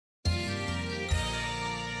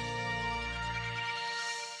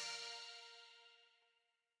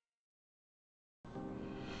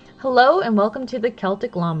Hello and welcome to the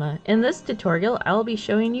Celtic Llama. In this tutorial, I'll be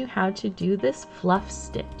showing you how to do this fluff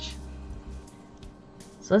stitch.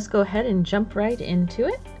 So let's go ahead and jump right into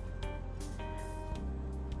it.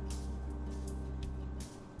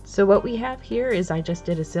 So what we have here is I just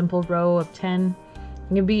did a simple row of 10.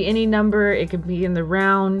 It can be any number, it could be in the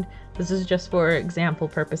round. This is just for example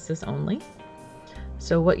purposes only.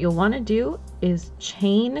 So what you'll want to do is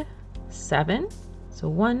chain 7. So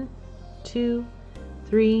 1, 2,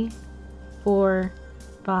 3, 4,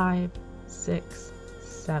 5, 6,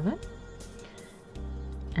 7.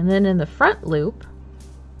 And then in the front loop,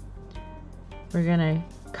 we're going to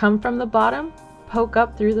come from the bottom, poke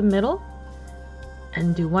up through the middle,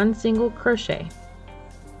 and do 1 single crochet.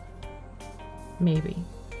 Maybe.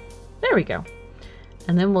 There we go.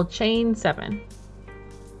 And then we'll chain 7.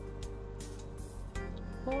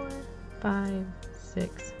 4, 5,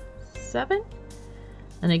 6, 7.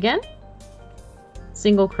 And again,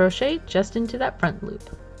 single crochet just into that front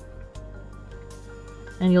loop.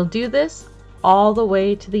 And you'll do this all the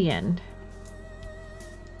way to the end.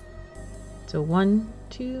 So 1,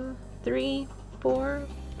 2, 3, 4,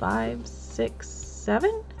 5, 6,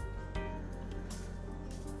 7.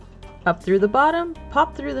 Up through the bottom,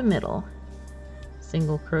 pop through the middle.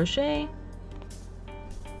 Single crochet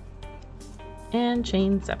and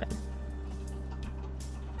chain 7.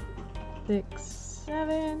 6,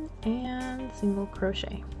 7 and single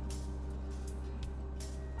crochet.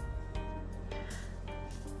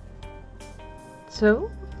 So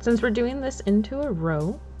since we're doing this into a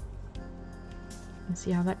row, let's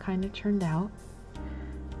see how that kind of turned out.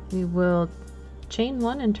 We will chain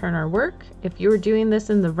 1 and turn our work. If you were doing this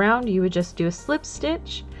in the round, you would just do a slip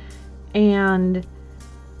stitch and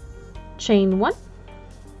chain 1.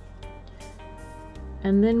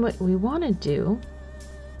 And then what we want to do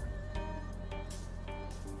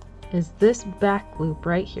is this back loop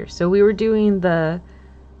right here. So we were doing the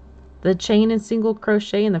chain and single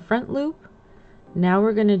crochet in the front loop. Now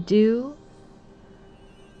we're going to do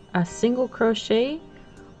a single crochet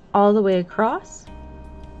all the way across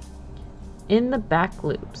in the back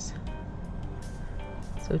loops.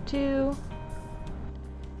 So 2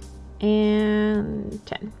 and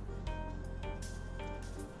 10.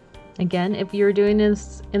 Again, if you were doing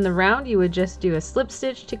this in the round, you would just do a slip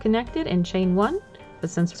stitch to connect it and chain 1.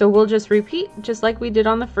 So we'll just repeat just like we did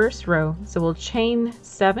on the first row. So we'll chain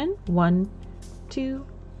 7, 1, 2,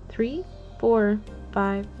 3, 4,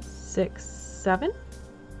 5, 6, 7.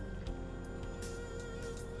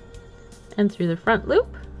 And through the front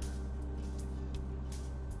loop.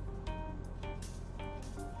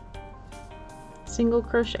 Single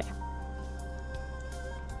crochet.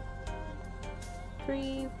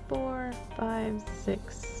 3, 4, 5,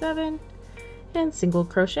 6, 7, and single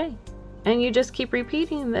crochet. And you just keep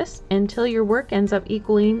repeating this until your work ends up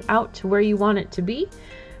equaling out to where you want it to be.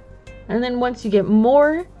 And then once you get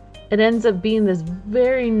more, it ends up being this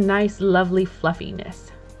very nice, lovely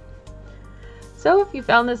fluffiness. So if you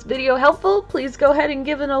found this video helpful, please go ahead and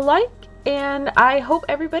give it a like. And I hope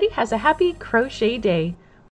everybody has a happy crochet day.